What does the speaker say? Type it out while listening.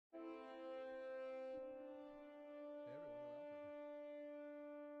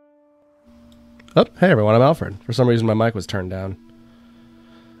Oh, hey everyone, I'm Alfred. For some reason my mic was turned down.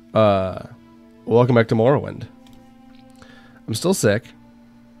 Welcome back to Morrowind. I'm still sick.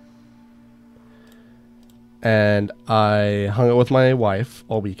 And I hung out with my wife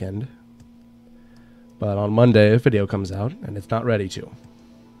all weekend. But on Monday a video comes out and it's not ready to.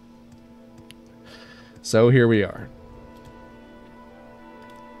 So here we are.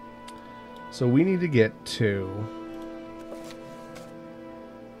 So we need to get to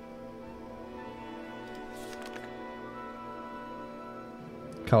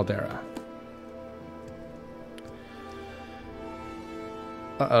Caldera.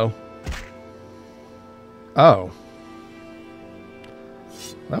 Uh-oh. Oh.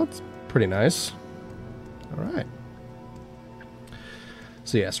 That's pretty nice. Alright.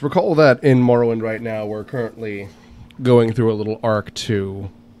 So yes, recall that in Morrowind right now we're currently going through a little arc to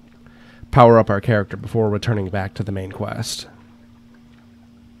power up our character before returning back to the main quest.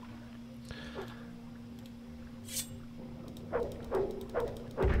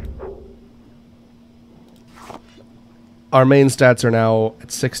 Our main stats are now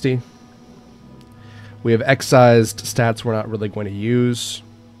at 60. We have excised stats we're not really going to use.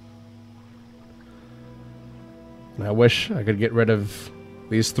 And I wish I could get rid of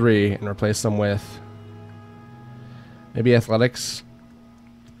these three and replace them with maybe athletics.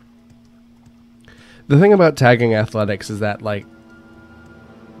 The thing about tagging athletics is that, like,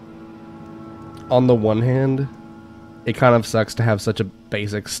 on the one hand, it kind of sucks to have such a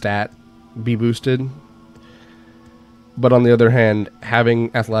basic stat be boosted. But on the other hand,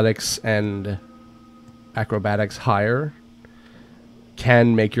 having athletics and acrobatics higher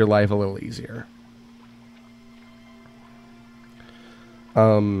can make your life a little easier.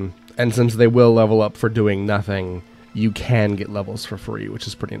 And since they will level up for doing nothing, you can get levels for free, which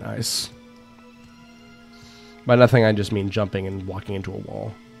is pretty nice. By nothing, I just mean jumping and walking into a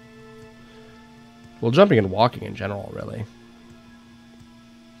wall. Well, jumping and walking in general, really.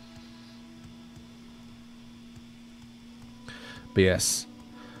 But yes,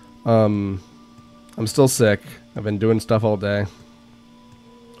 I'm still sick. I've been doing stuff all day.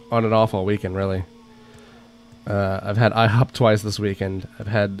 On and off all weekend, really. I've had IHOP twice this weekend. I've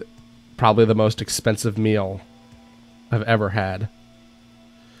had probably the most expensive meal I've ever had.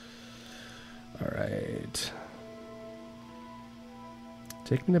 Alright.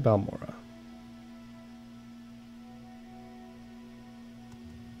 Take me to Balmora.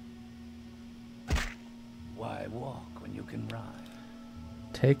 Why walk when you can ride?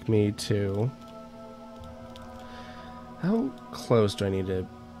 Take me to... How close do I need to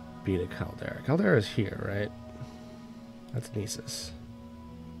be to Caldera? Caldera is here, right? That's Nisus.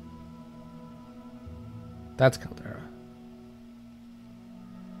 That's Caldera.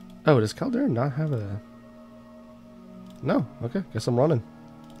 Oh, does Caldera not have a... No, okay, guess I'm running.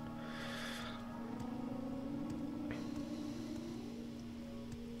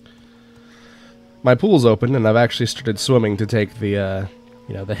 My pool's open, and I've actually started swimming to take the,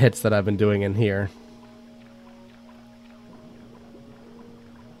 the hits that I've been doing in here.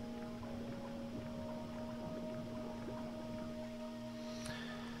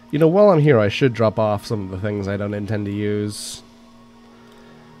 You know, while I'm here, I should drop off some of the things I don't intend to use.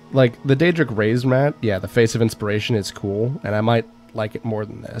 Like, the Daedric Raised Mat, yeah, the Face of Inspiration is cool, and I might like it more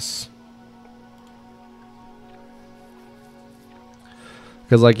than this.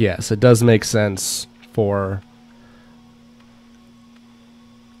 Because, like, yes, it does make sense for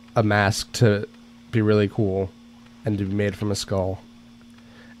a mask to be really cool and to be made from a skull.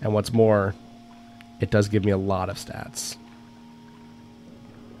 And what's more, it does give me a lot of stats.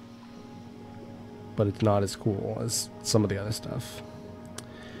 But it's not as cool as some of the other stuff.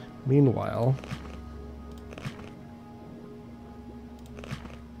 Meanwhile,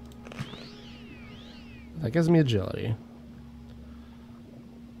 that gives me agility.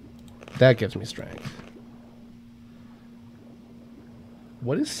 That gives me strength.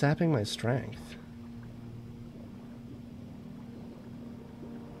 What is sapping my strength?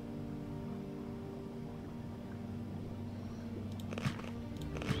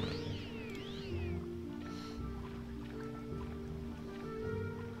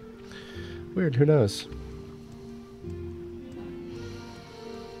 Weird, who knows?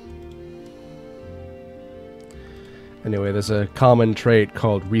 Anyway, there's a common trait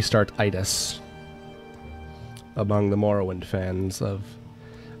called restart-itis among the Morrowind fans of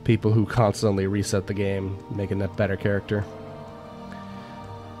people who constantly reset the game, making a better character.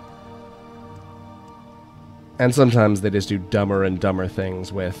 And sometimes they just do dumber and dumber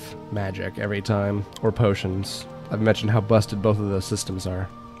things with magic every time, or potions. I've mentioned how busted both of those systems are.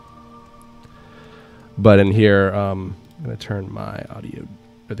 But in here, I'm going to turn my audio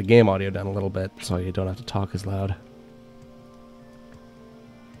or the game audio down a little bit so you don't have to talk as loud.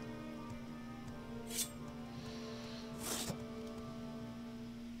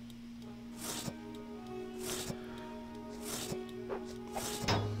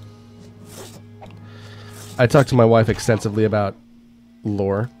 I talked to my wife extensively about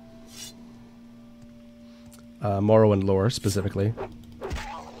lore. Morrowind lore, specifically.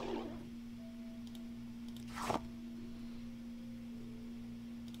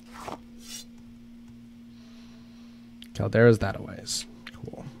 Caldera's that a ways.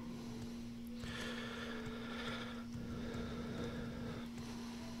 Cool.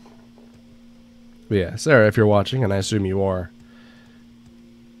 But yeah, Sarah, if you're watching, and I assume you are,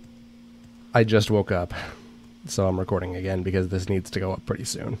 I just woke up, so I'm recording again because this needs to go up pretty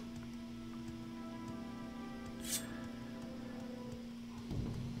soon.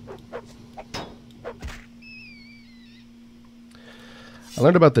 I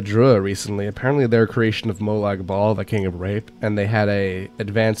learned about the Drua recently. Apparently they're a creation of Molag Bal, the king of rape, and they had a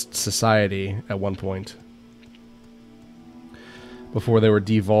advanced society at one point before they were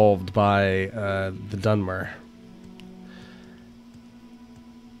devolved by the Dunmer.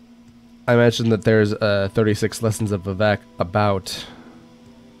 I mentioned that there's 36 lessons of Vivek about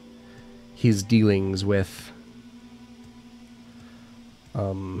his dealings with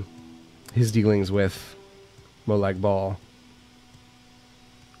Molag Bal.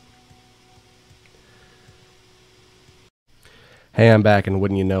 Hey, I'm back, and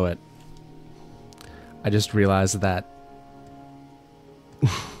wouldn't you know it, I just realized that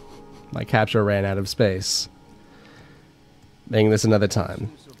my capture ran out of space. Making this another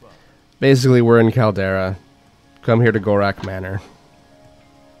time. Basically, we're in Caldera. Come here to Gorak Manor.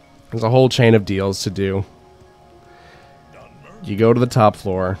 There's a whole chain of deals to do. You go to the top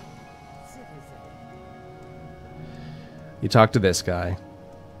floor. You talk to this guy.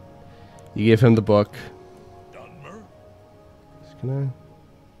 You give him the book. Can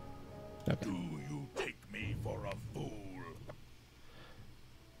I? Okay. Do you take me for a fool?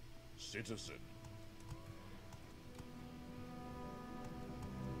 Citizen.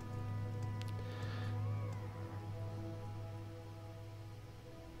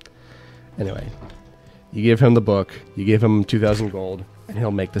 Anyway, you give him the book, you give him 2,000 gold, and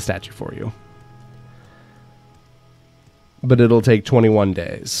he'll make the statue for you. But it'll take 21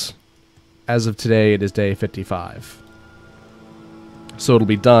 days. As of today, it is day 55. So it'll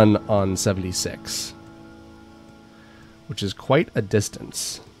be done on 76, which is quite a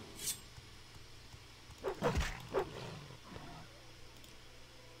distance.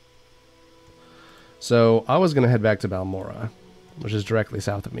 So I was going to head back to Balmora, which is directly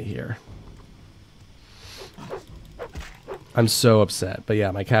south of me here. I'm so upset, but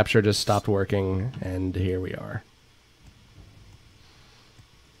yeah, my capture just stopped working, and here we are.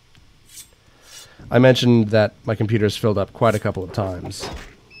 I mentioned that my computer's filled up quite a couple of times.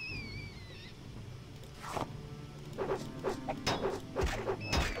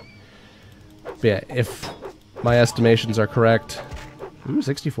 But yeah, if my estimations are correct... Ooh,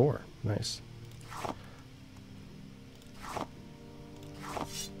 64. Nice.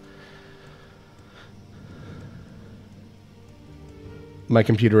 My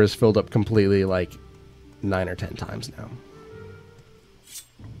computer is filled up completely like 9 or 10 times now.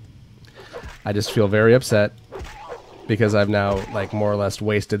 I just feel very upset because I've now, like, more or less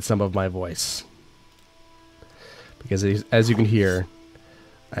wasted some of my voice. Because as you can hear,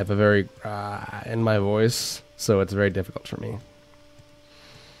 I have a very in my voice, so it's very difficult for me.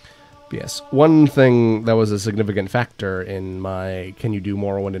 But yes, one thing that was a significant factor in my can you do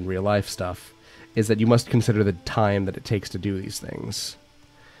Morrowind in real life stuff is that you must consider the time that it takes to do these things.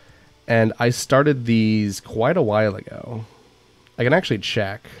 And I started these quite a while ago. I can actually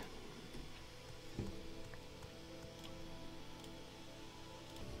check.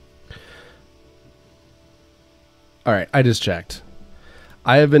 Alright, I just checked.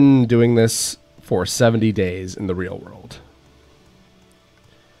 I have been doing this for 70 days in the real world.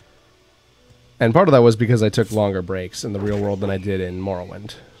 And part of that was because I took longer breaks in the real world than I did in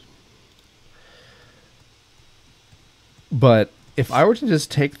Morrowind. But if I were to just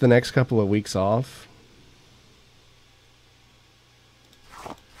take the next couple of weeks off...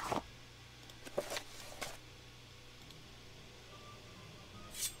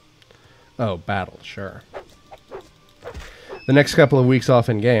 Oh, battle, sure. The next couple of weeks off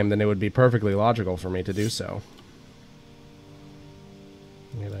in game, then it would be perfectly logical for me to do so.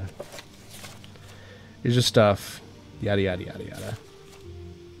 Here's just stuff. Yada, yada, yada, yada.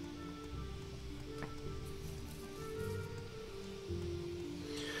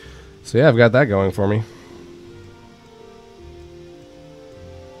 So yeah, I've got that going for me.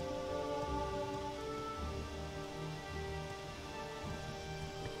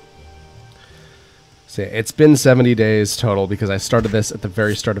 So yeah, it's been 70 days total because I started this at the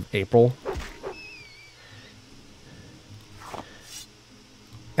very start of April.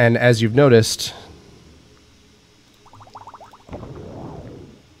 And as you've noticed,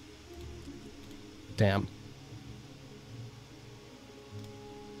 damn.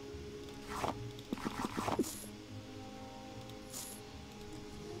 I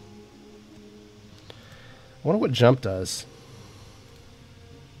wonder what jump does.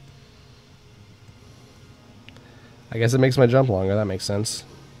 I guess it makes my jump longer. That makes sense.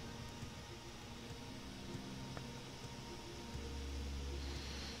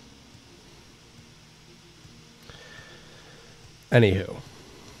 Anywho.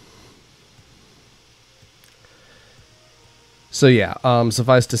 So yeah,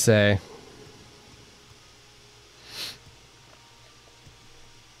 suffice to say,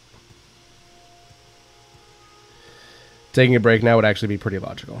 taking a break now would actually be pretty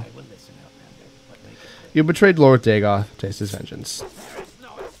logical. I will listen, Outlander, but make it quick. You betrayed Lord Dagoth, taste his vengeance.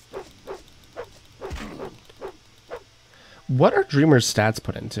 What are Dreamer's stats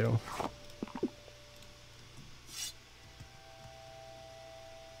put into?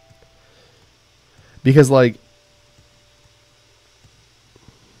 Because, like,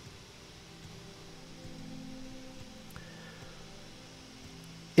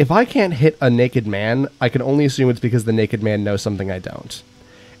 if I can't hit a naked man, I can only assume it's because the naked man knows something I don't.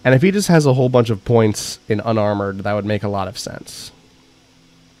 And if he just has a whole bunch of points in unarmored, that would make a lot of sense.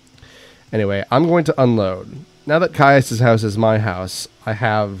 Anyway, I'm going to unload. Now that Caius' house is my house, I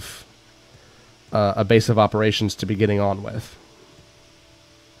have a base of operations to be getting on with.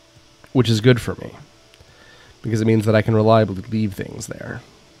 Which is good for me. Because it means that I can reliably leave things there.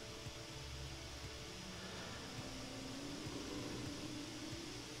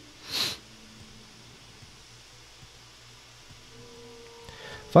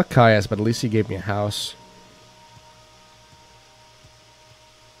 Fuck Caius, but at least he gave me a house.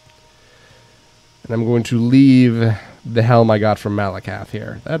 And I'm going to leave the helm I got from Malakath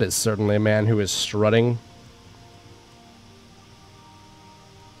here. That is certainly a man who is strutting.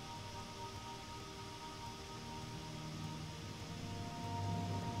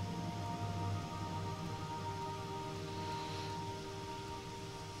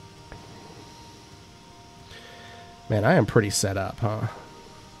 Man, I am pretty set up, huh?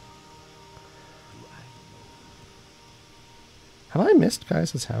 Have I missed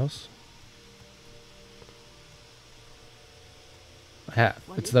Caius' house? I have.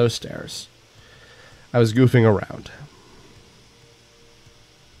 It's those stairs. I was goofing around.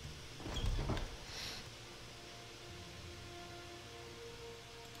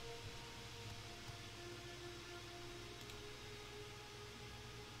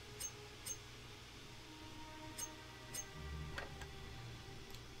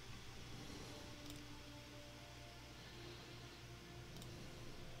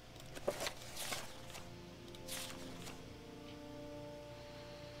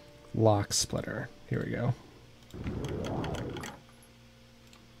 Lock splitter. Here we go.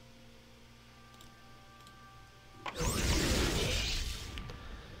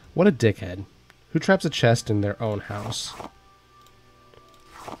 What a dickhead. Who traps a chest in their own house?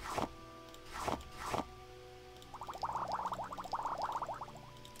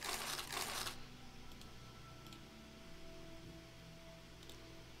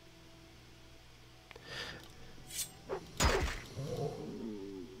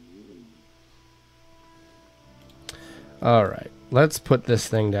 Alright, let's put this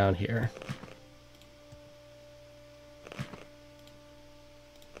thing down here.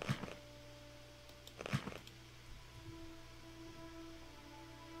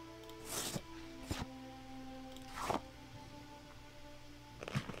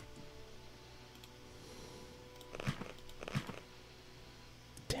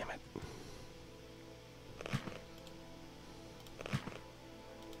 Damn it.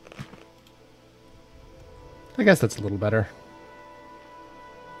 I guess that's a little better.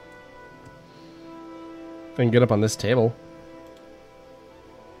 If I can get up on this table.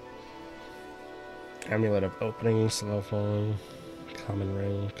 Amulet of opening, slow falling, common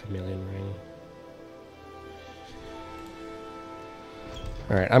ring, chameleon ring.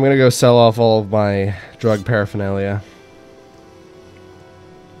 Alright, I'm gonna go sell off all of my drug paraphernalia.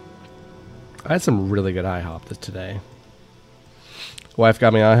 I had some really good IHOP today. Wife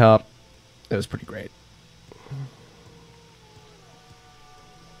got me IHOP. It was pretty great.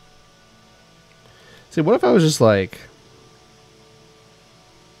 See, what if I was just like,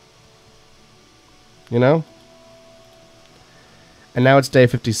 you know? And now it's day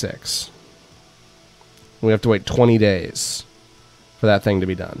 56. We have to wait 20 days for that thing to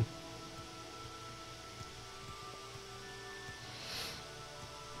be done.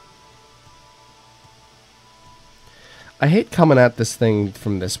 I hate coming at this thing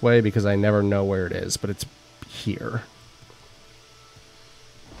from this way because I never know where it is, but it's here.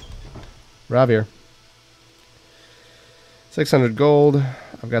 Ravier. 600 gold.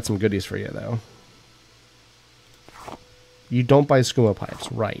 I've got some goodies for you, though. You don't buy skooma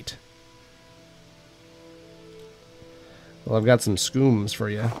pipes, right? Well, I've got some skooms for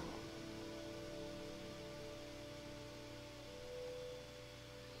you.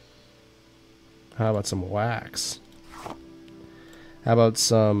 How about some wax? How about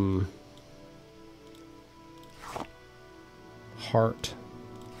some heart?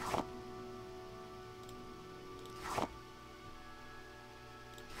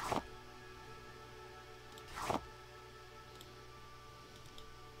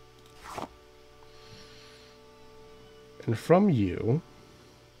 And from you,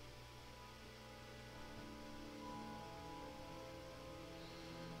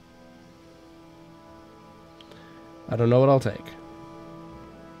 I don't know what I'll take.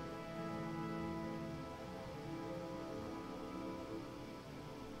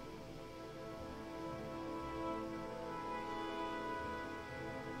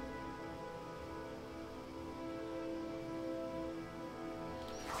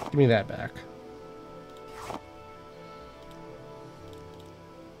 Give me that back.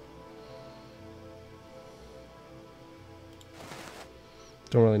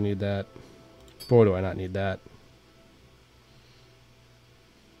 Don't really need that. Boy, do I not need that.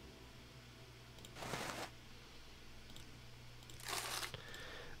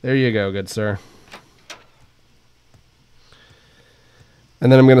 There you go, good sir. And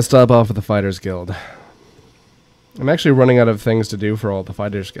then I'm going to stop off at the Fighters Guild. I'm actually running out of things to do for all the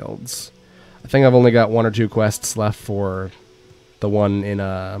Fighters Guilds. I think I've only got 1 or 2 quests left for the one in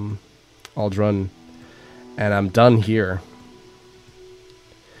Aldrun. And I'm done here.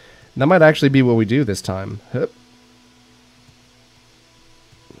 That might actually be what we do this time. Hup.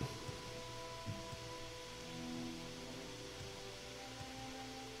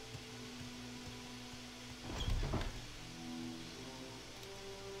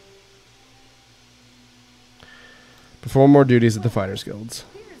 Perform more duties at the Fighters Guilds.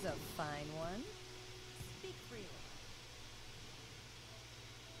 Here's a fine one. Speak freely.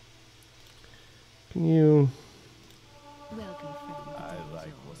 Can you... Welcome, friend. I like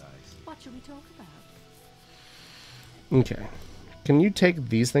what I see. What shall we talk about? Okay. Can you take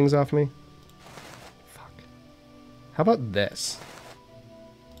these things off me? Fuck. How about this?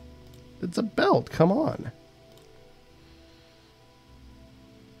 It's a belt, come on.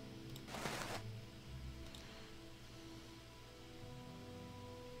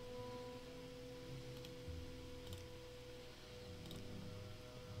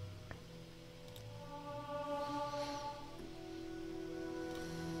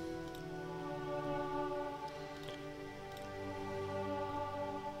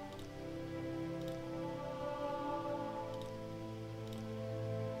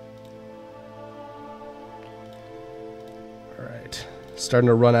 Alright. Starting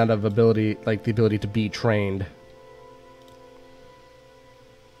to run out of ability, like the ability to be trained.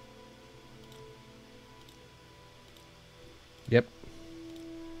 Yep.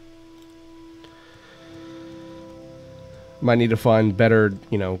 Might need to find better,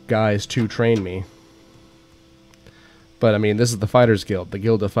 you know, guys to train me. But, I mean, this is the Fighters Guild, the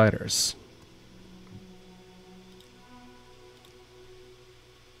Guild of Fighters.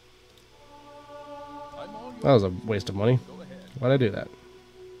 That was a waste of money. Why'd I do that?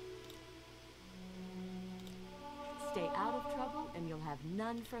 Stay out of trouble and you'll have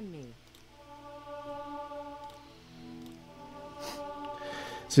none from me.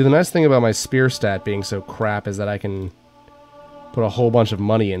 See, the nice thing about my spear stat being so crap is that I can put a whole bunch of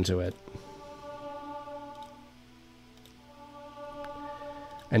money into it.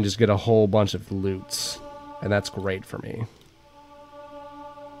 And just get a whole bunch of loots. And that's great for me.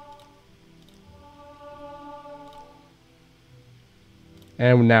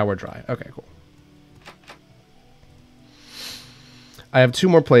 And now we're dry. Okay, cool. I have 2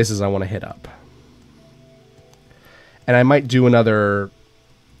 more places I want to hit up. And I might do another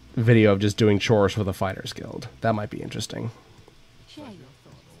video of just doing chores for the Fighters Guild. That might be interesting. Share your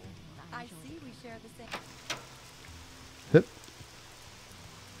thoughts. I see we share the same. Hip.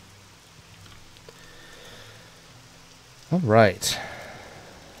 All right.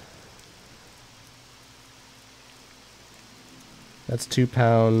 That's 2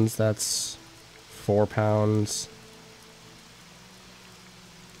 pounds. That's 4 pounds.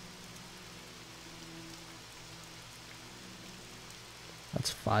 That's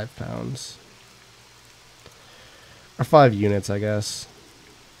 5 pounds. Or 5 units, I guess.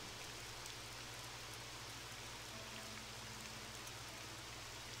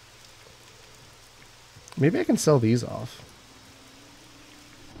 Maybe I can sell these off.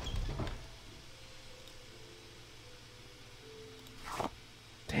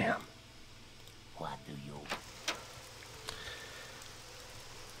 Damn. What do you...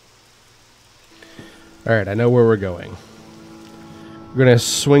 Alright, I know where we're going. We're going to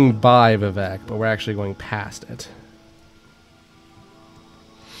swing by Vivek, but we're actually going past it.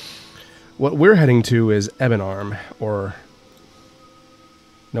 What we're heading to is Ebonarm, or...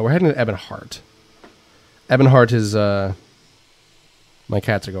 No, we're heading to Ebonheart. Ebonheart is, my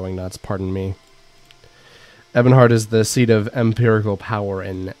cats are going nuts, pardon me. Ebonheart is the seat of empirical power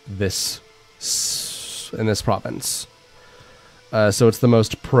in this province. So it's the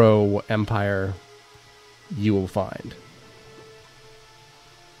most pro-empire you will find.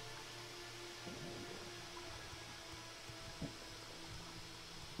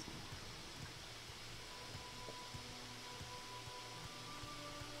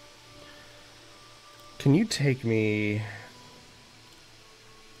 Can you take me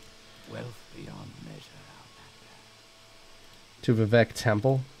Wealth beyond measure out to Vivek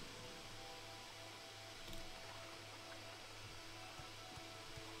Temple?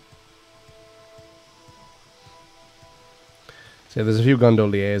 So there's a few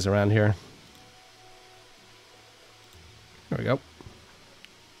gondoliers around here. There we go.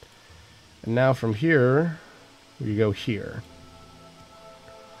 And now from here, we go here.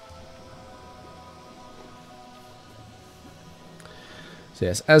 So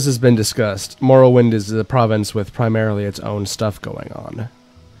yes, as has been discussed, Morrowind is a province with primarily its own stuff going on.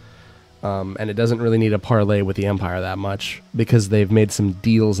 And it doesn't really need a parlay with the Empire that much, because they've made some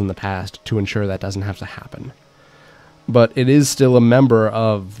deals in the past to ensure that doesn't have to happen. But it is still a member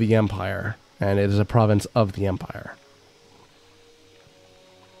of the Empire, and it is a province of the Empire.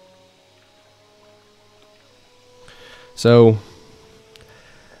 So,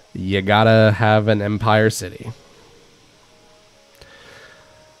 you gotta have an Empire city.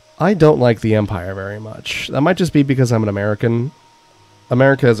 I don't like the Empire very much. That might just be because I'm an American.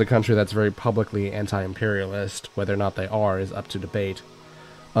 America is a country that's very publicly anti-imperialist. Whether or not they are is up to debate.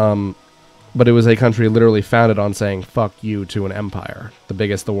 But it was a country literally founded on saying, fuck you to an empire. The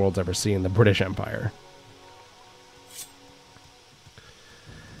biggest the world's ever seen, the British Empire.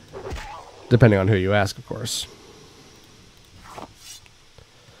 Depending on who you ask, of course.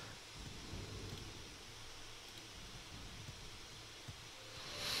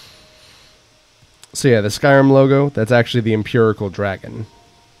 So yeah, the Skyrim logo, that's actually the Empirical Dragon.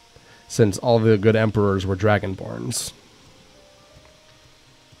 Since all the good emperors were dragonborns.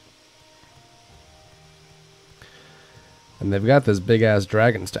 And they've got this big-ass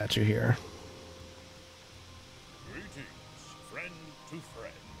dragon statue here. Greetings, friend to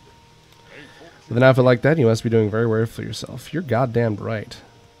friend. With an outfit like that, you must be doing very well for yourself. You're goddamn right.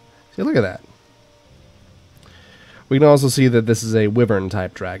 See, look at that. We can also see that this is a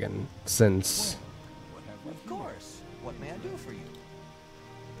wyvern-type dragon, since... Of course. What may I do for you?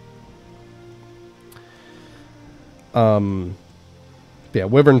 Yeah,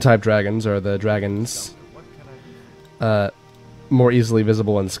 wyvern-type dragons are the dragons more easily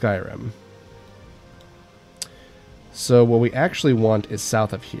visible in Skyrim. So what we actually want is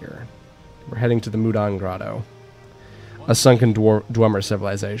south of here. We're heading to the Mudan Grotto, a sunken Dwemer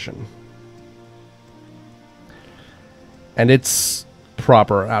civilization. And it's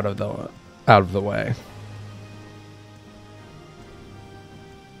proper out of the way.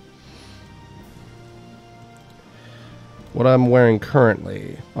 What I'm wearing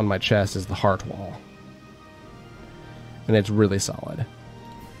currently on my chest is the Heart Wall. And it's really solid.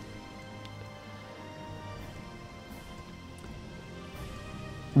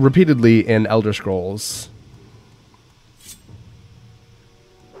 Repeatedly in Elder Scrolls,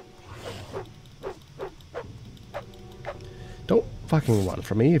 don't fucking run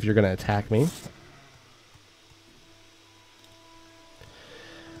from me if you're gonna attack me.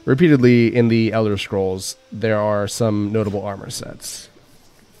 Repeatedly in the Elder Scrolls, there are some notable armor sets.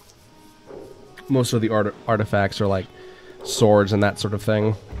 Most of the artifacts are like swords and that sort of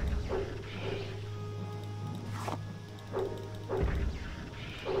thing.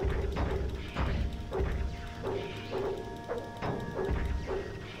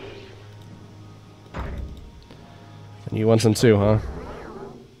 And you want some too, huh?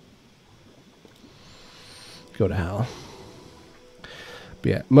 Go to hell. But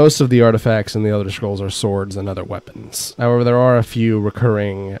yeah, most of the artifacts in the Elder Scrolls are swords and other weapons. However, there are a few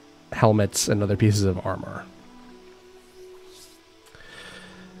recurring helmets and other pieces of armor.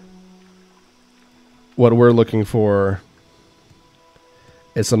 What we're looking for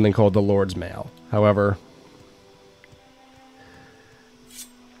is something called the Lord's Mail. However,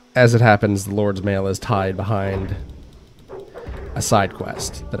 as it happens, the Lord's Mail is tied behind a side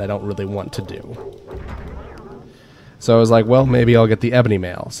quest that I don't really want to do. So I was like, well, maybe I'll get the Ebony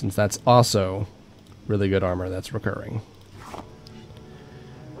Mail, since that's also really good armor that's recurring.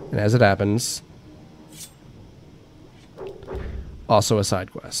 And as it happens, also a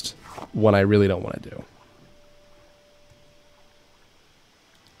side quest. One I really don't want to do.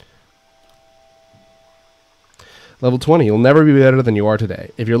 Level 20, you'll never be better than you are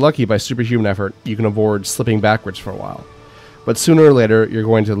today. If you're lucky, by superhuman effort, you can avoid slipping backwards for a while. But sooner or later, you're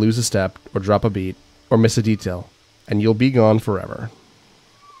going to lose a step, or drop a beat, or miss a detail, and you'll be gone forever.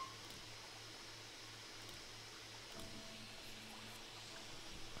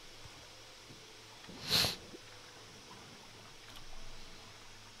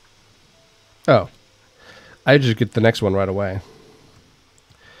 Oh. I just get the next one right away.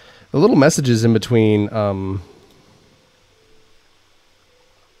 The little messages in between,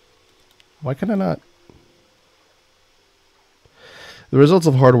 why can I not? The results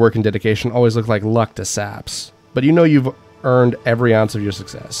of hard work and dedication always look like luck to saps, but you know you've earned every ounce of your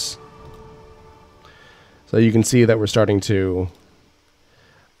success. So you can see that we're starting to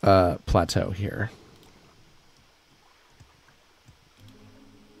plateau here.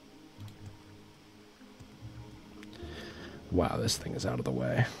 Wow, this thing is out of the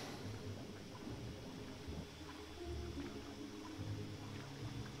way.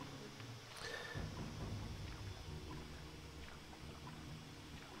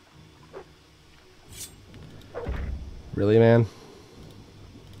 Really, man?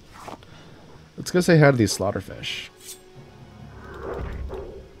 Let's go say hi to these slaughterfish.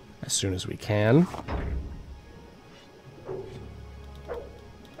 As soon as we can.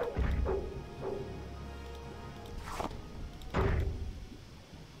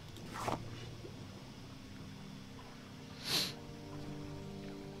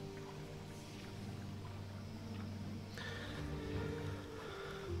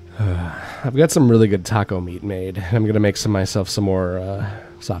 I've got some really good taco meat made. I'm going to make myself some more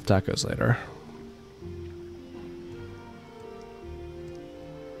soft tacos later.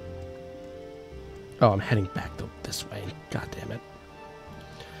 Oh, I'm heading back this way. God damn it.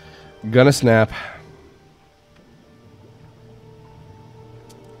 Gonna snap.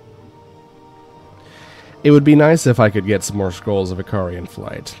 It would be nice if I could get some more scrolls of Ikarian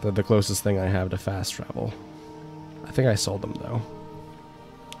Flight. They're the closest thing I have to fast travel. I think I sold them, though.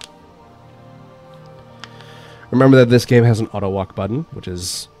 Remember that this game has an auto walk button, which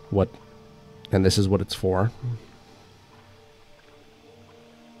is what, and this is what it's for.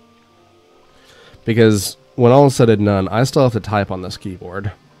 Because when all is said and done, I still have to type on this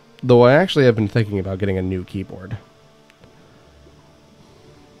keyboard. Though I actually have been thinking about getting a new keyboard.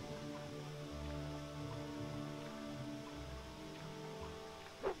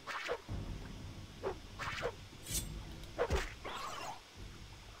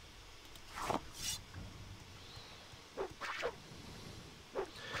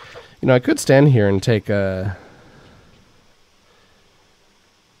 You know, I could stand here and take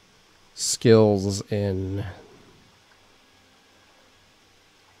skills in...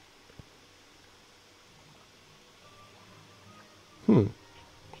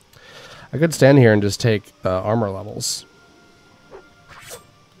 I could stand here and just take armor levels.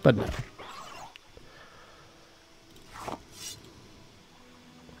 But no.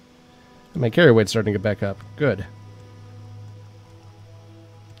 My carry weight's starting to get back up. Good.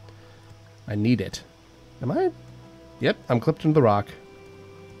 I need it. Am I? Yep, I'm clipped into the rock.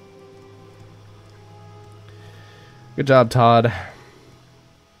 Good job, Todd.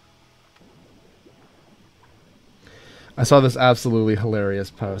 I saw this absolutely hilarious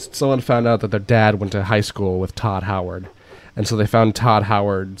post. Someone found out that their dad went to high school with Todd Howard, and so they found Todd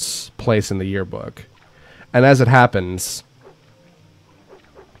Howard's place in the yearbook. And as it happens,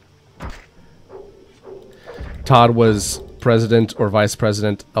 Todd was president or vice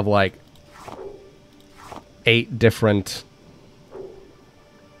president of like 8 different...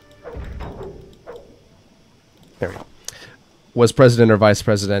 There we go. Was president or vice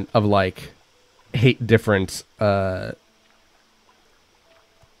president of like 8 different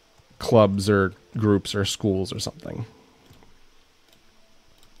clubs or groups or schools or something.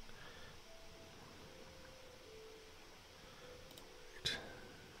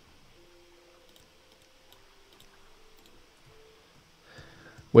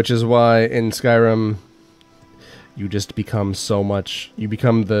 Which is why in Skyrim you just become so much... You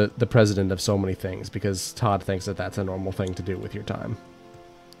become the president of so many things, because Todd thinks that that's a normal thing to do with your time.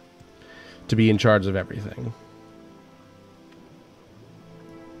 To be in charge of everything.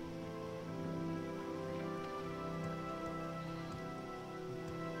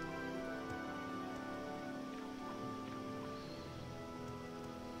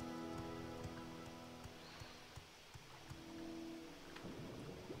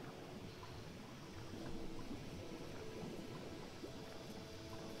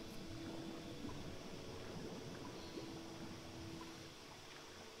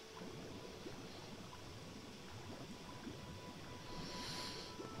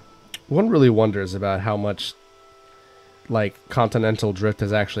 One really wonders about how much, like, continental drift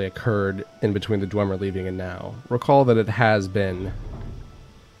has actually occurred in between the Dwemer leaving and now. Recall that it has been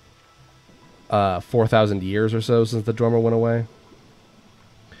 4,000 years or so since the Dwemer went away.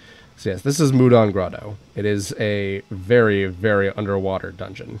 So yes, this is Mudon Grotto. It is a very, very underwater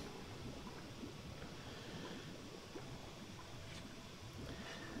dungeon.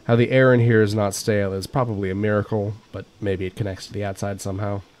 How the air in here is not stale is probably a miracle, but maybe it connects to the outside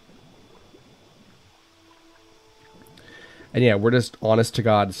somehow. And yeah, we're just, honest to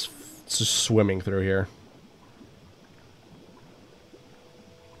God, just swimming through here.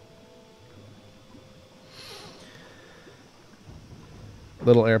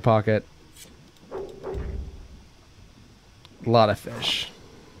 Little air pocket. A lot of fish.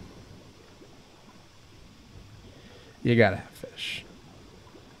 You gotta have fish.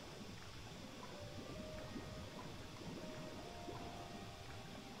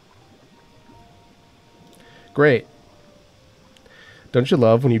 Great. Don't you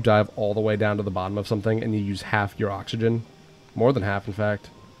love when you dive all the way down to the bottom of something and you use half your oxygen? More than half, in fact.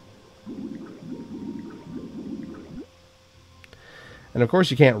 And of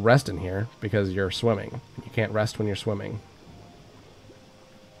course you can't rest in here because you're swimming. You can't rest when you're swimming.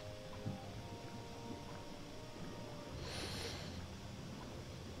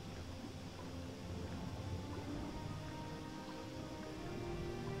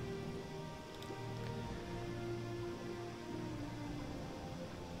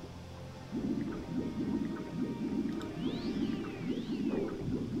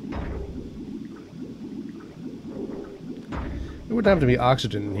 There wouldn't have to be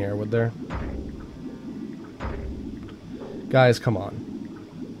oxygen in here, would there? Guys, come on.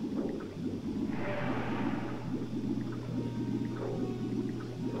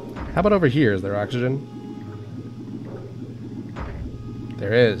 How about over here? Is there oxygen?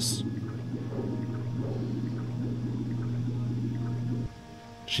 There is.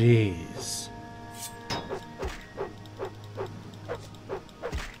 Jeez.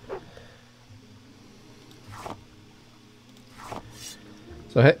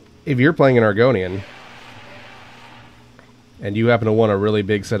 So, hey, if you're playing an Argonian, and you happen to want a really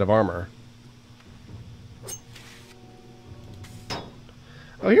big set of armor...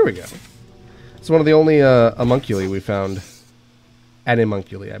 Oh, here we go. It's one of the only homunculi we found.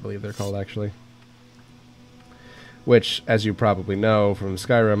 Animunculi, I believe they're called, actually. Which, as you probably know from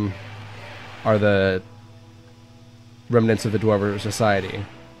Skyrim, are the remnants of the Dwemer Society.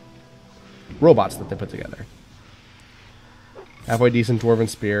 Robots that they put together. Halfway decent dwarven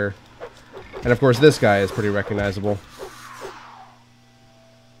spear. And of course this guy is pretty recognizable.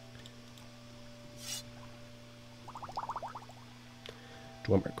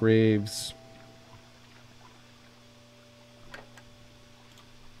 Dwemer Graves.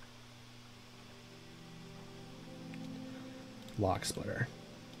 Lock Splitter.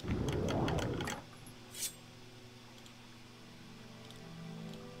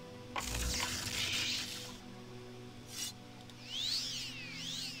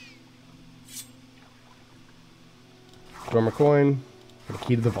 Dwemer coin for the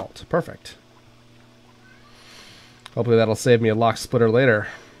key to the vault. Perfect. Hopefully that'll save me a lock splitter later,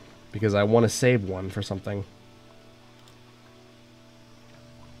 because I want to save one for something.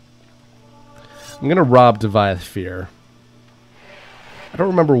 I'm going to rob Deviath Fear. I don't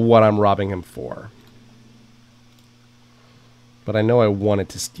remember what I'm robbing him for, but I know I wanted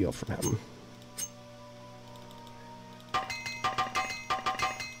to steal from him.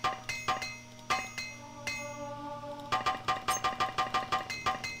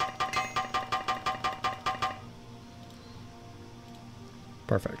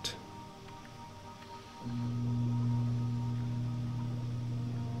 Perfect.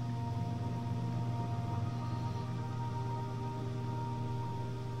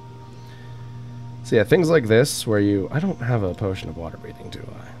 So yeah, things like this where you... I don't have a potion of water breathing, do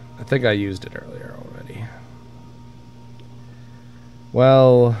I? I think I used it earlier already.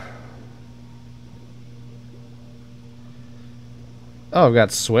 Well... Oh, I've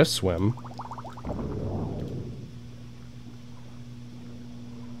got Swift Swim.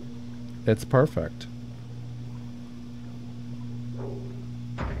 It's perfect.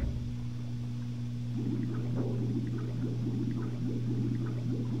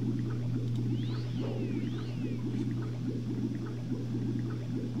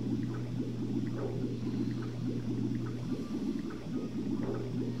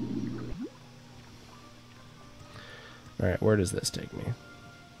 Alright, where does this take me?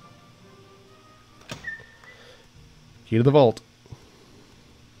 Key to the vault.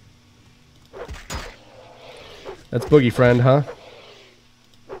 That's Boogie Friend, huh?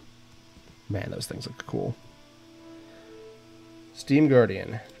 Man, those things look cool. Steam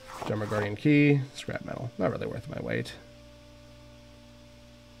Guardian. Drummer Guardian Key. Scrap metal. Not really worth my weight.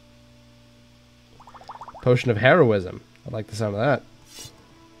 Potion of Heroism. I like the sound of that.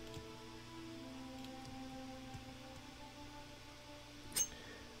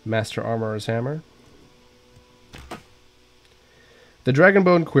 Master Armorer's Hammer. The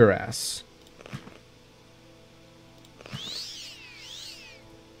Dragonbone Cuirass.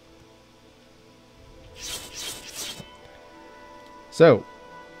 So,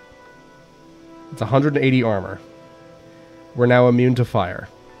 it's 180 armor. We're now immune to fire.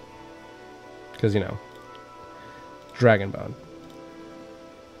 Because, you know, Dragonbone.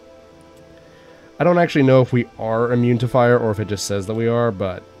 I don't actually know if we are immune to fire or if it just says that we are,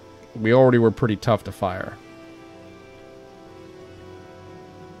 but we already were pretty tough to fire.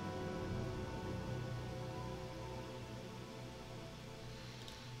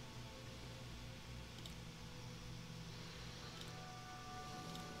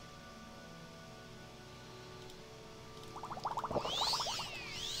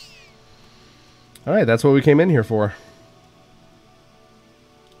 Alright, that's what we came in here for.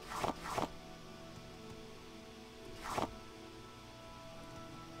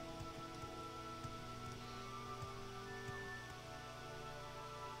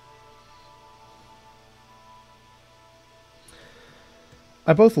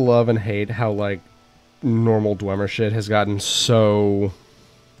 I both love and hate how, like, normal Dwemer shit has gotten so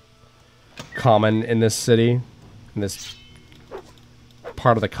common in this city, in this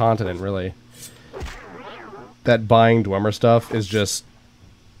part of the continent, really. That buying Dwemer stuff is just,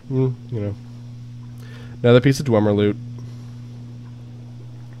 you know, another piece of Dwemer loot.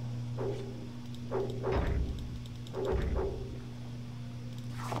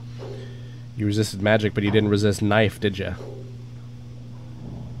 You resisted magic, but you didn't resist knife, did you?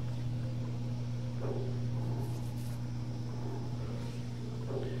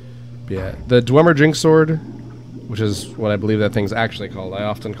 Yeah, the Dwemer Jink Sword, which is what I believe that thing's actually called. I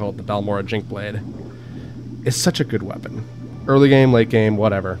often call it the Balmora Jink Blade. It's such a good weapon. Early game, late game,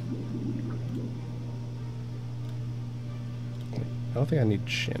 whatever. I don't think I need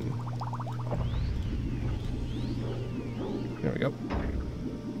Shin. There we go.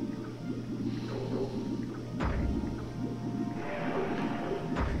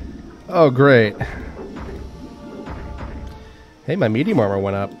 Oh, great. Hey, my medium armor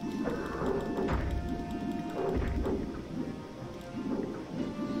went up.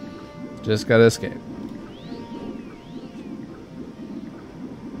 Just gotta escape.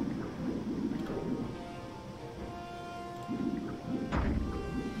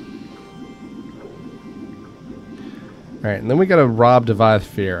 Alright, and then we gotta rob Devyth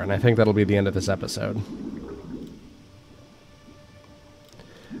Fear, and I think that'll be the end of this episode.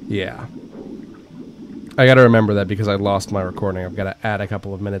 Yeah. I gotta remember that because I lost my recording. I've gotta add a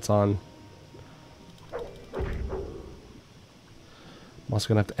couple of minutes on. I'm also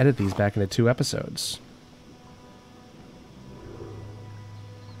gonna have to edit these back into 2 episodes.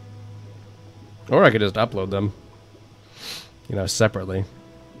 Or I could just upload them, you know, separately.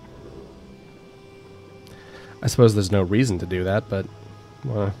 I suppose there's no reason to do that, but...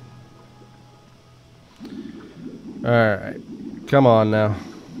 Alright. Come on now.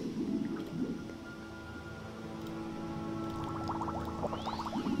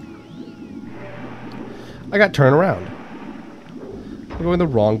 I got turned around. I'm going the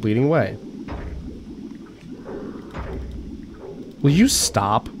wrong bleeding way. Will you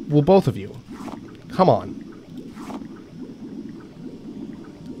stop? Will both of you? Come on.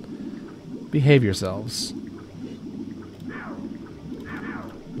 Behave yourselves.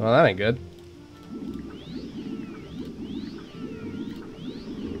 Well, that ain't good.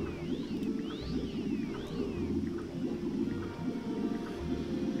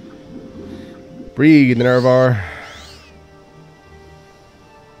 Breathe, Nervar.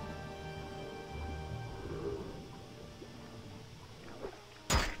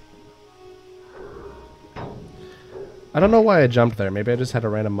 I don't know why I jumped there. Maybe I just had a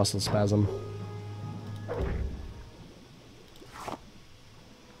random muscle spasm.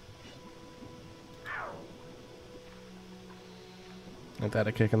 Ain't that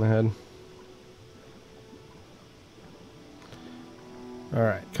a kick in the head?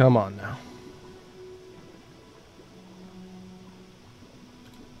 Alright, come on now.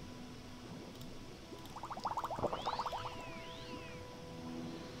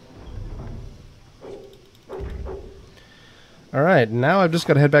 Alright, now I've just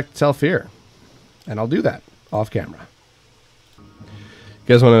got to head back to Telfir. And I'll do that off camera. You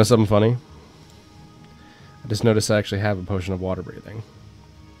guys want to know something funny? I just noticed I actually have a potion of water breathing.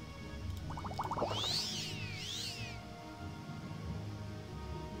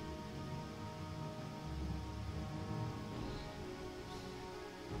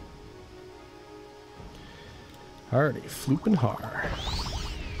 Hardy, floopin' har.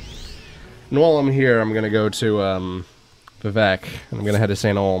 And while I'm here, I'm gonna go to Vivek, and I'm gonna head to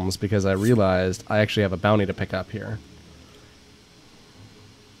St. Olms because I realized I actually have a bounty to pick up here.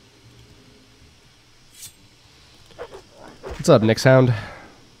 What's up, Nixhound?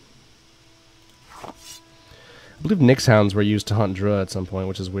 I believe Nixhounds were used to hunt Drua at some point,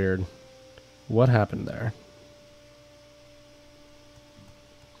 which is weird. What happened there?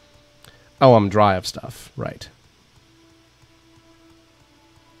 Oh, I'm dry of stuff. Right.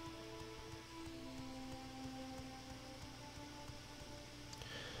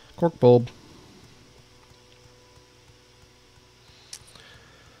 Cork bulb.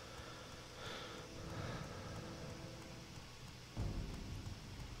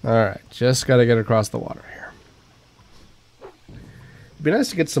 Alright, just gotta get across the water here. It'd be nice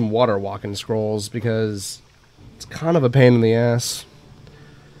to get some water walking scrolls because it's kind of a pain in the ass.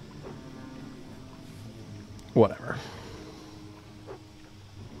 Whatever.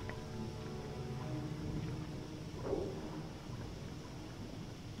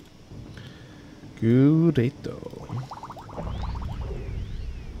 Gudito.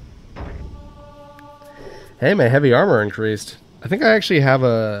 Hey, my heavy armor increased. I think I actually have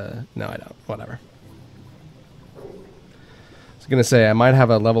a... No, I don't. Whatever. I was going to say I might have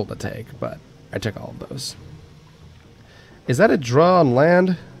a level to take, but I took all of those. Is that a draw on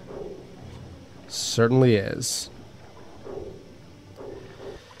land? Certainly is.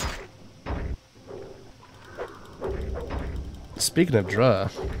 Speaking of draw...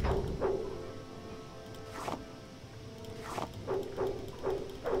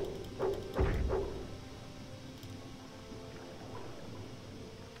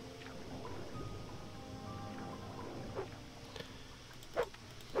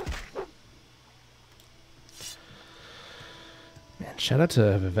 Shout out to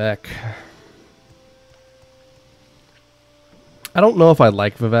Vivek. I don't know if I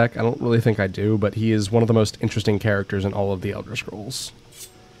like Vivek. I don't really think I do, but he is one of the most interesting characters in all of the Elder Scrolls.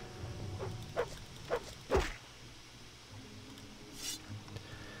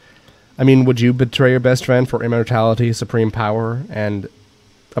 I mean, would you betray your best friend for immortality, supreme power, and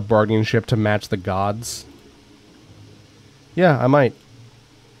a bargaining chip to match the gods? Yeah, I might.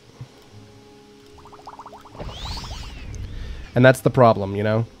 And that's the problem, you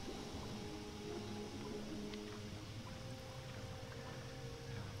know?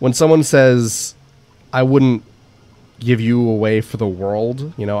 When someone says, I wouldn't give you away for the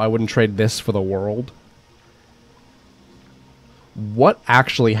world, you know, I wouldn't trade this for the world. What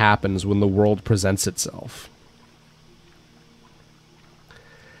actually happens when the world presents itself?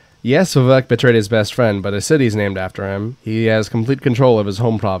 Yes, Vivek betrayed his best friend, but a city's named after him. He has complete control of his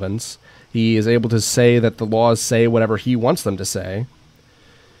home province. He is able to say that the laws say whatever he wants them to say.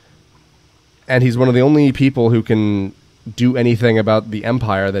 And he's one of the only people who can do anything about the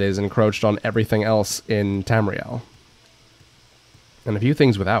empire that is encroached on everything else in Tamriel. And a few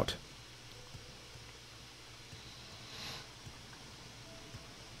things without.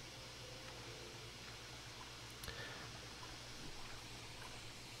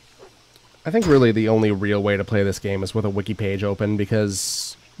 I think really the only real way to play this game is with a wiki page open,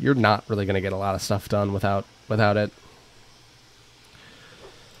 because you're not really going to get a lot of stuff done without it.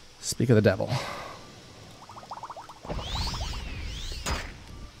 Speak of the devil.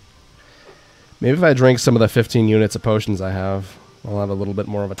 Maybe if I drink some of the 15 units of potions I have, I'll have a little bit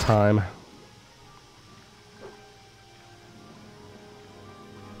more of a time.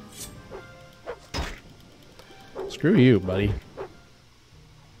 Screw you, buddy.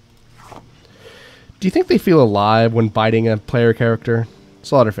 Do you think they feel alive when biting a player character?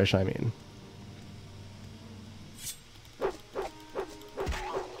 Slaughterfish, I mean.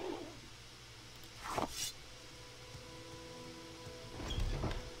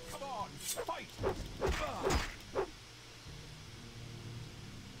 Come on, fight!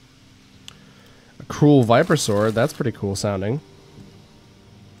 A cruel viper sword, that's pretty cool sounding.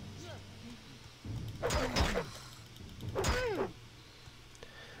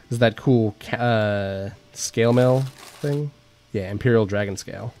 Is that cool scale mail thing? Yeah, Imperial Dragon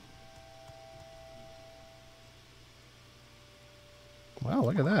Scale. Wow,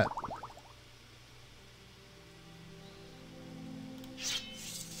 look at that.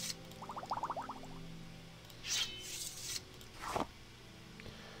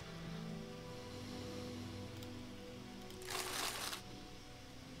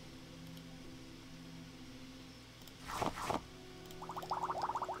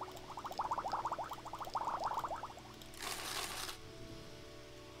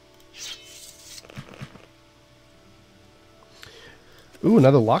 Ooh,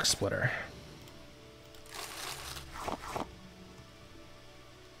 another lock splitter.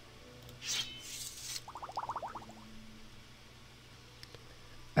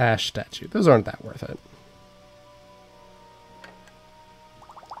 Ash statue. Those aren't that worth it.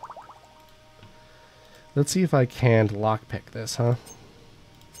 Let's see if I can't lockpick this, huh?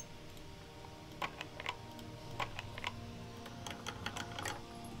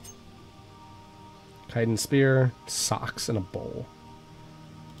 Chitin spear, socks, and a bowl.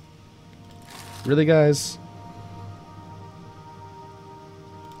 Really, guys?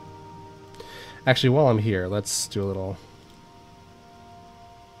 Actually, while I'm here, let's do a little...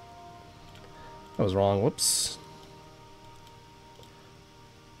 That was wrong. Whoops.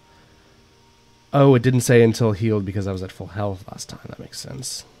 Oh, it didn't say until healed because I was at full health last time. That makes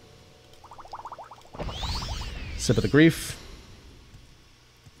sense. Sip of the grief.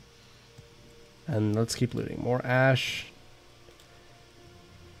 And let's keep looting. More ash.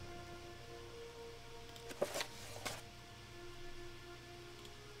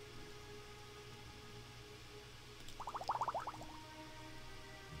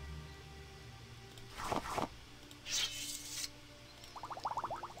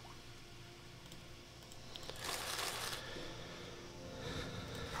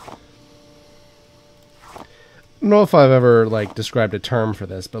 I don't know if I've ever, like, described a term for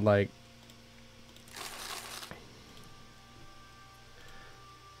this, but, like,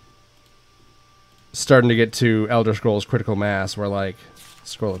 starting to get to Elder Scrolls Critical Mass, where, like,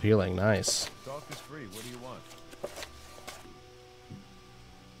 Scroll of Healing, nice. Talk is free. What do you want?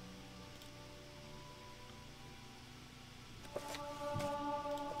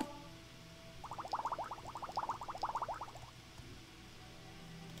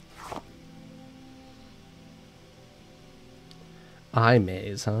 Eye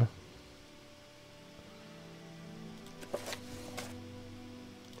maze, huh?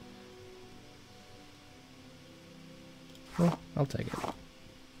 Well, I'll take it.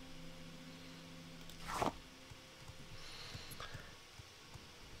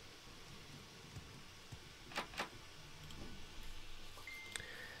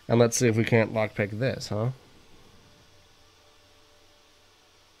 And let's see if we can't lockpick this, huh?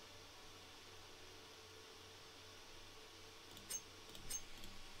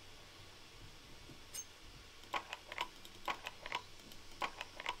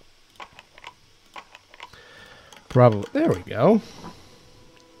 Probably. There we go.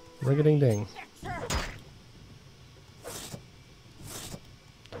 Ring-a-ding-ding.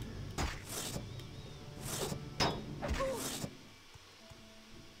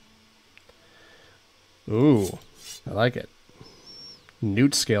 Ooh, I like it.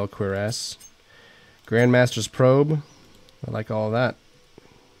 Newt scale cuirass. Grandmaster's probe. I like all of that.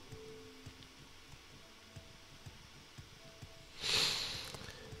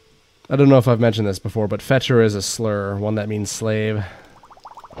 I don't know if I've mentioned this before, but fetcher is a slur, one that means slave.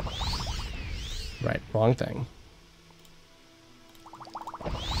 Right, wrong thing.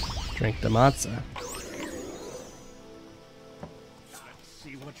 Drink the matzah. Let's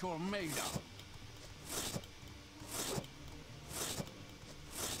see what you're made of.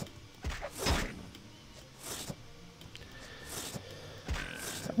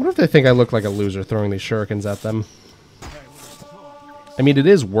 I wonder if they think I look like a loser throwing these shurikens at them. I mean, it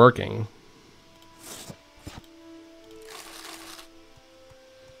is working.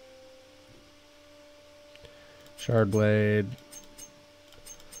 Shard blade.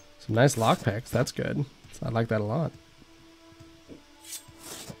 Some nice lockpicks. That's good. I like that a lot.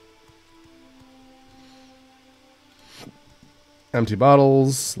 Empty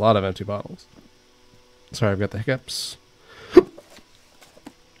bottles. A lot of empty bottles. Sorry, I've got the hiccups.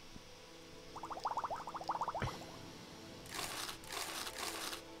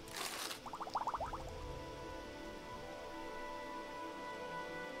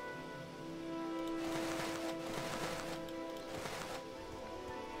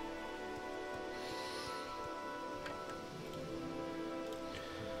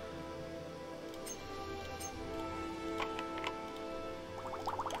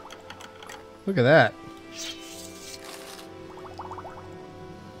 Look at that.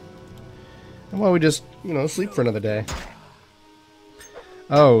 And why don't we just, you know, sleep for another day?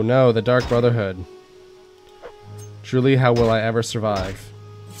 Oh no, the Dark Brotherhood. Truly, how will I ever survive?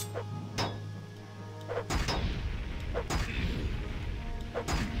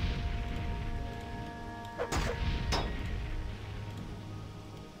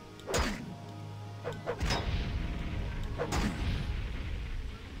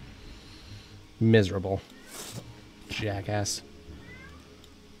 Miserable. Jackass.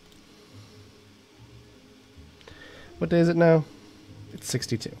 What day is it now? It's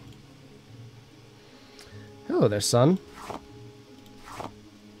 62. Hello there, son.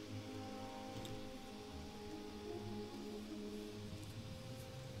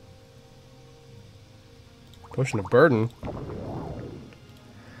 Potion of burden.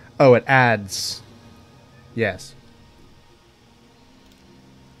 Oh, it adds. Yes.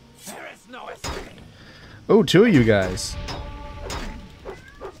 There is no escape. Oh, two of you guys.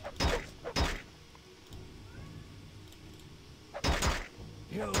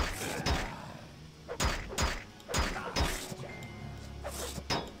 You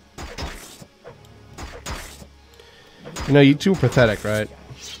You know, you two are pathetic, right?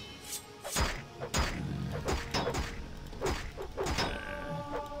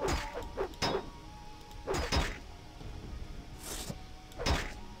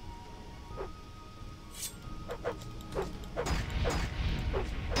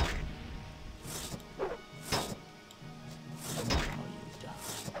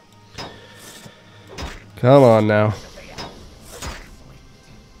 Come on now.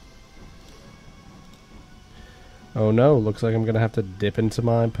 Oh no, looks like I'm gonna have to dip into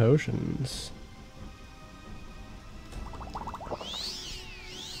my potions.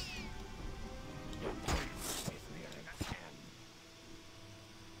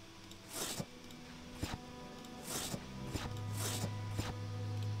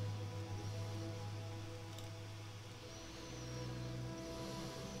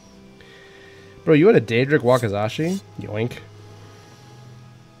 Bro, you had a Daedric Wakazashi? Yoink.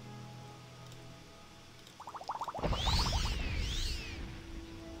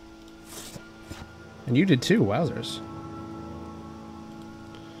 And you did too, wowzers.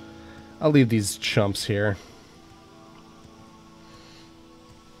 I'll leave these chumps here.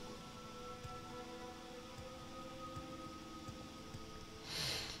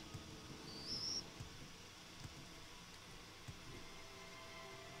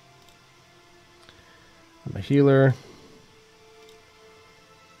 I'm a healer.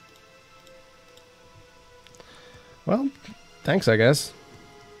 Well, thanks, I guess.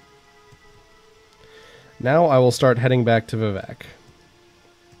 Now I will start heading back to Vivek.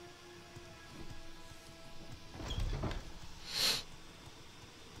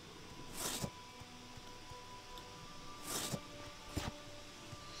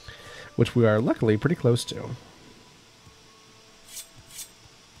 Which we are luckily pretty close to.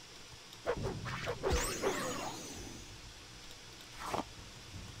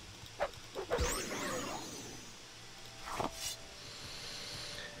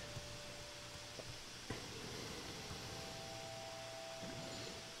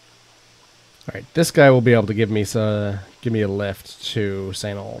 Alright, this guy will be able to give me a lift to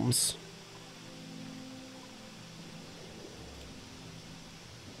St. Olms.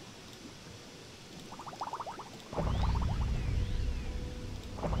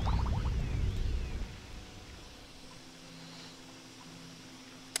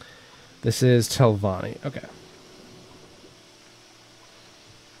 This is Telvanni. Okay.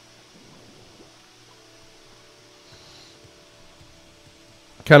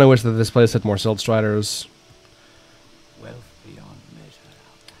 Kind of wish that this place had more Silt Striders. wealth beyond measure.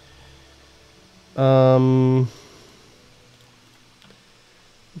 Let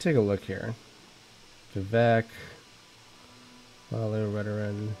me take a look here. Vivek, Lalo,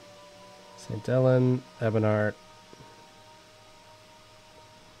 Redoran, St. Ellen, Ebonheart,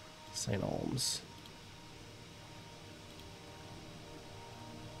 St. Olms.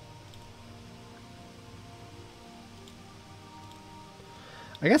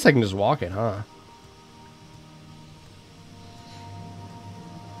 I guess I can just walk it, huh?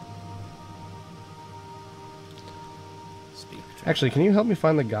 Actually, can you help me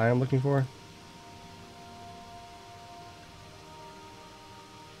find the guy I'm looking for?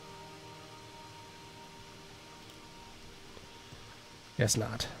 Guess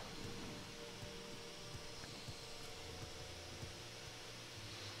not.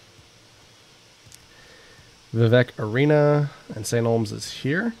 Vivek Arena and St. Olms is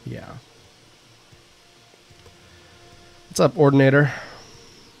here? Yeah. What's up, Ordinator?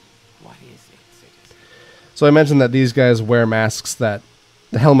 What is it, citizen? So I mentioned that these guys wear masks that...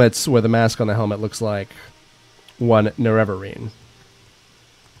 The helmets where the mask on the helmet looks like one Nerevarine.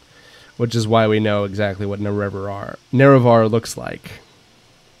 Which is why we know exactly what Nerevar looks like.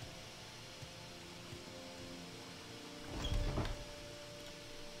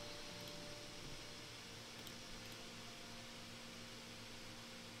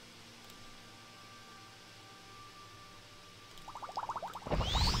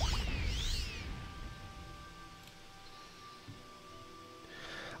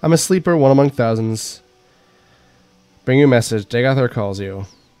 I'm a sleeper, one among thousands. Bring you a message. Dagathor calls you.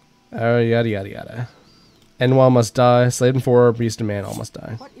 Yada yada yada. Enwal must die. Slave and four, beast and man all must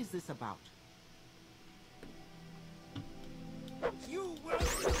die. What is this about? You will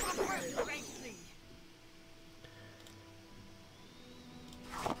suffer greatly.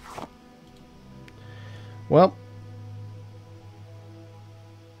 Well.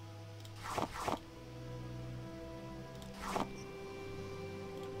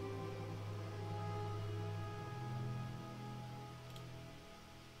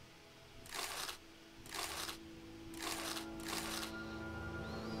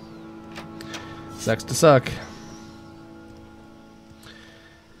 Sucks to suck.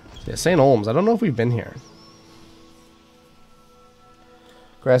 Yeah, St. Olms. I don't know if we've been here.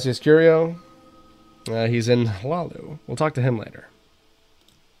 Gracias Curio. He's in Hlalu. We'll talk to him later.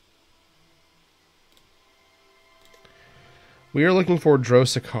 We are looking for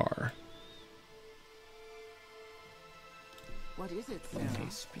Drosakar. What is it, When Sarah? they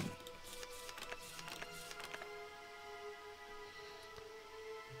speak.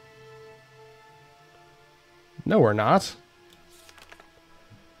 No, we're not.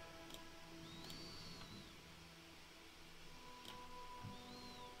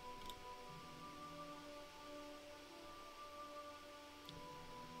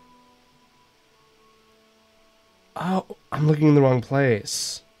 Oh, I'm looking in the wrong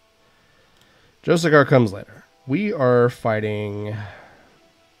place. Drosakar comes later. We are fighting...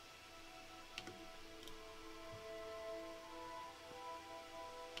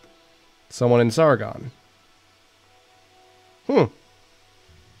 someone in Sargon. Hmm.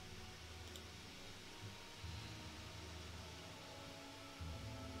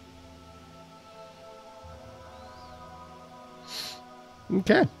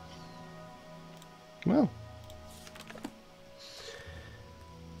 Okay. Well.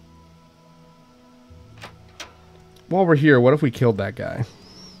 While we're here, what if we killed that guy?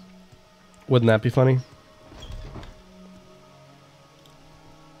 Wouldn't that be funny?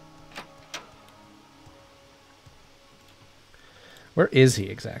 Where is he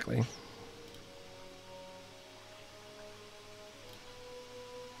exactly?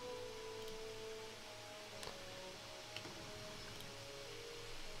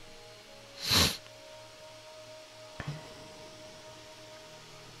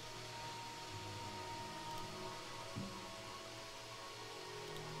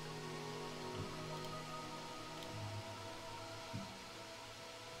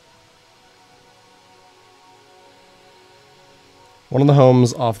 One of the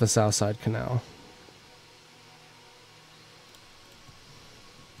homes off the South Side Canal.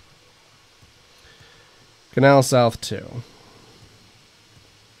 Canal South 2.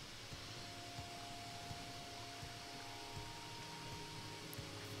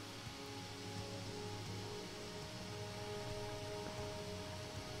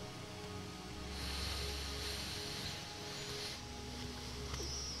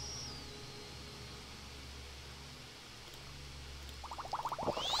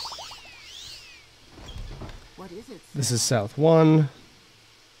 What is it, This is Sarah? South 1.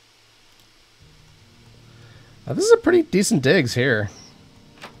 This is a pretty decent digs here.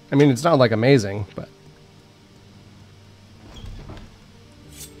 I mean, it's not like amazing, but...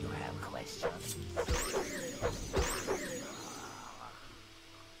 You have questions.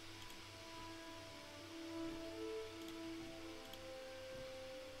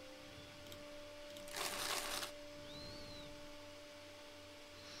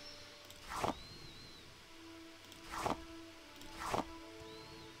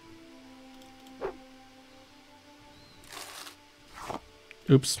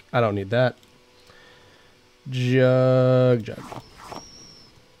 Oops, I don't need that. Jug.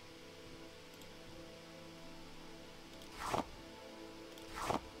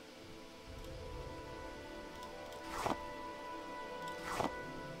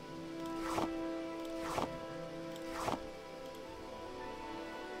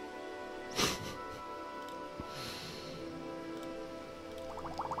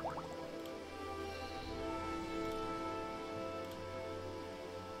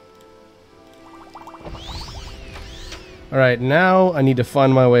 Alright, now I need to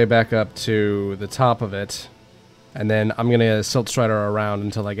find my way back up to the top of it. And then I'm going to Silt Strider around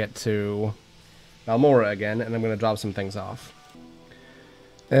until I get to Balmora again, and I'm going to drop some things off.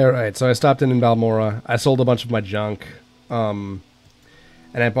 Alright, so I stopped in Balmora. I sold a bunch of my junk. And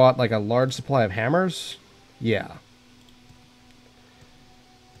I bought like a large supply of hammers. Yeah.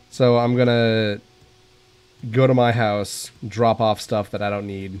 So I'm going to go to my house, drop off stuff that I don't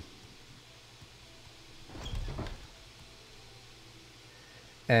need.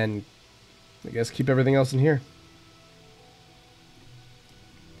 And I guess keep everything else in here.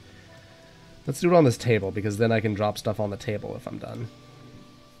 Let's do it on this table, because then I can drop stuff on the table if I'm done.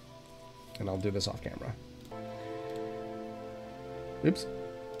 And I'll do this off camera. Oops.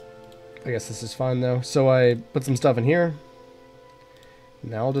 I guess this is fine though. So I put some stuff in here.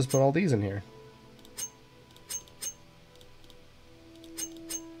 Now I'll just put all these in here.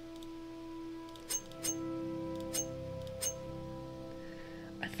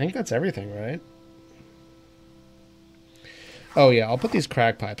 think that's everything, right? Oh yeah, I'll put these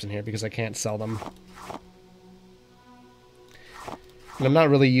crack pipes in here because I can't sell them. And I'm not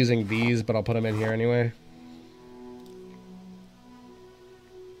really using these, but I'll put them in here anyway.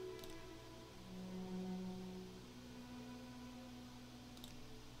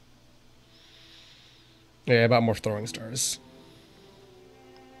 Yeah, I bought more throwing stars.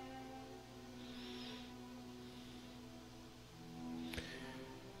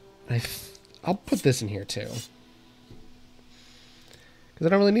 I'll put this in here too. Because I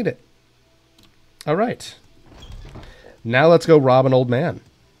don't really need it. Alright. Now let's go rob an old man.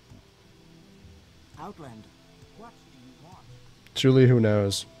 Outlander, what do you want? Truly, who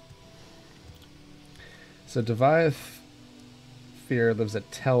knows? So Deviath Fear lives at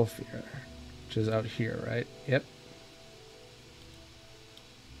Telfear, which is out here, right? Yep.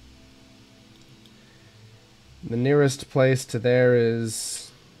 The nearest place to there is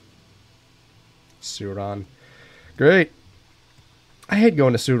Suran. Great. I hate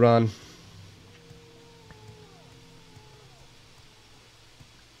going to Suran.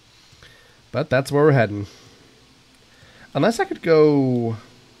 But that's where we're heading. Unless I could go...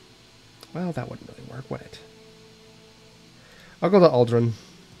 Well, that wouldn't really work, would it? I'll go to Aldrin.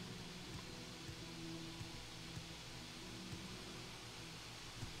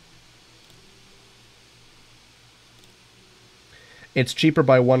 It's cheaper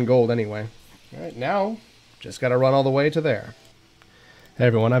by 1 gold anyway. Alright, now, just gotta run all the way to there. Hey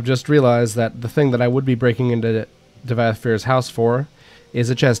everyone, I've just realized that the thing that I would be breaking into Deviath Fear's house for is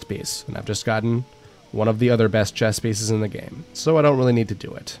a chest piece, and I've just gotten one of the other best chest pieces in the game, so I don't really need to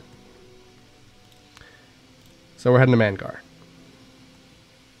do it. So we're heading to Mangar.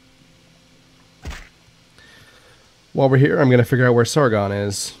 While we're here, I'm going to figure out where Sargon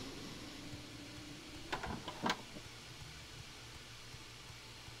is.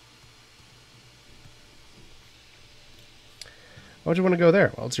 Why'd you want to go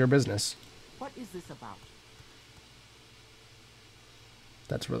there? Well, it's your business. What is this about?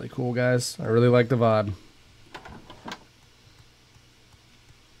 That's really cool, guys. I really like the vibe.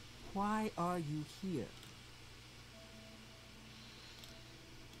 Why are you here?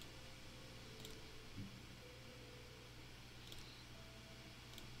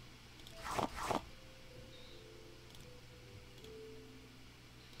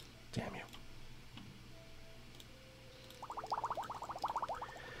 Damn you.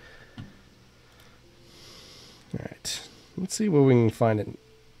 Alright. Let's see what we can find in...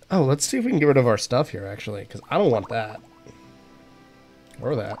 Oh, let's see if we can get rid of our stuff here, actually, because I don't want that.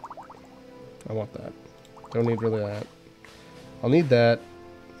 Or that. I want that. Don't need really that. I'll need that.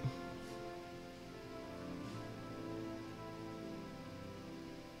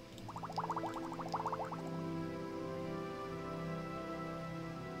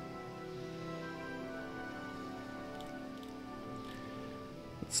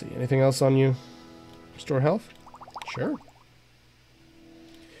 Let's see, anything else on you? Restore health? Sure.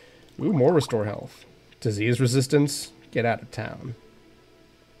 Ooh, more restore health. Disease resistance? Get out of town.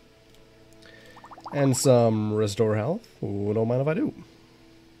 And some restore health? Ooh, don't mind if I do.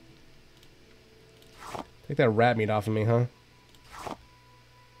 Take that rat meat off of me, huh?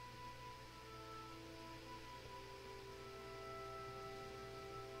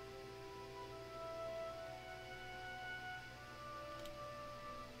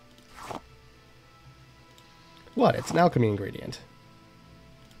 What? It's an alchemy ingredient.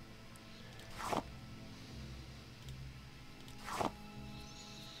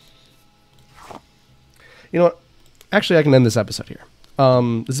 You know what? Actually, I can end this episode here.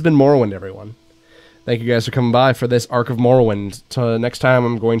 This has been Morrowind, everyone. Thank you guys for coming by for this Arc of Morrowind. Next time,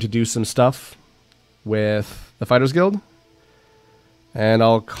 I'm going to do some stuff with the Fighters Guild. And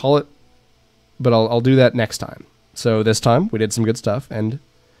I'll call it... But I'll do that next time. So this time, we did some good stuff. And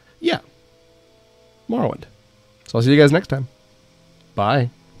yeah. Morrowind. So I'll see you guys next time. Bye.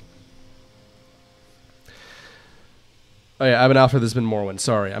 Oh yeah, I've been out for This has been Morrowind.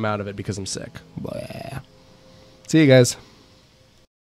 Sorry, I'm out of it because I'm sick. Blah. See you guys.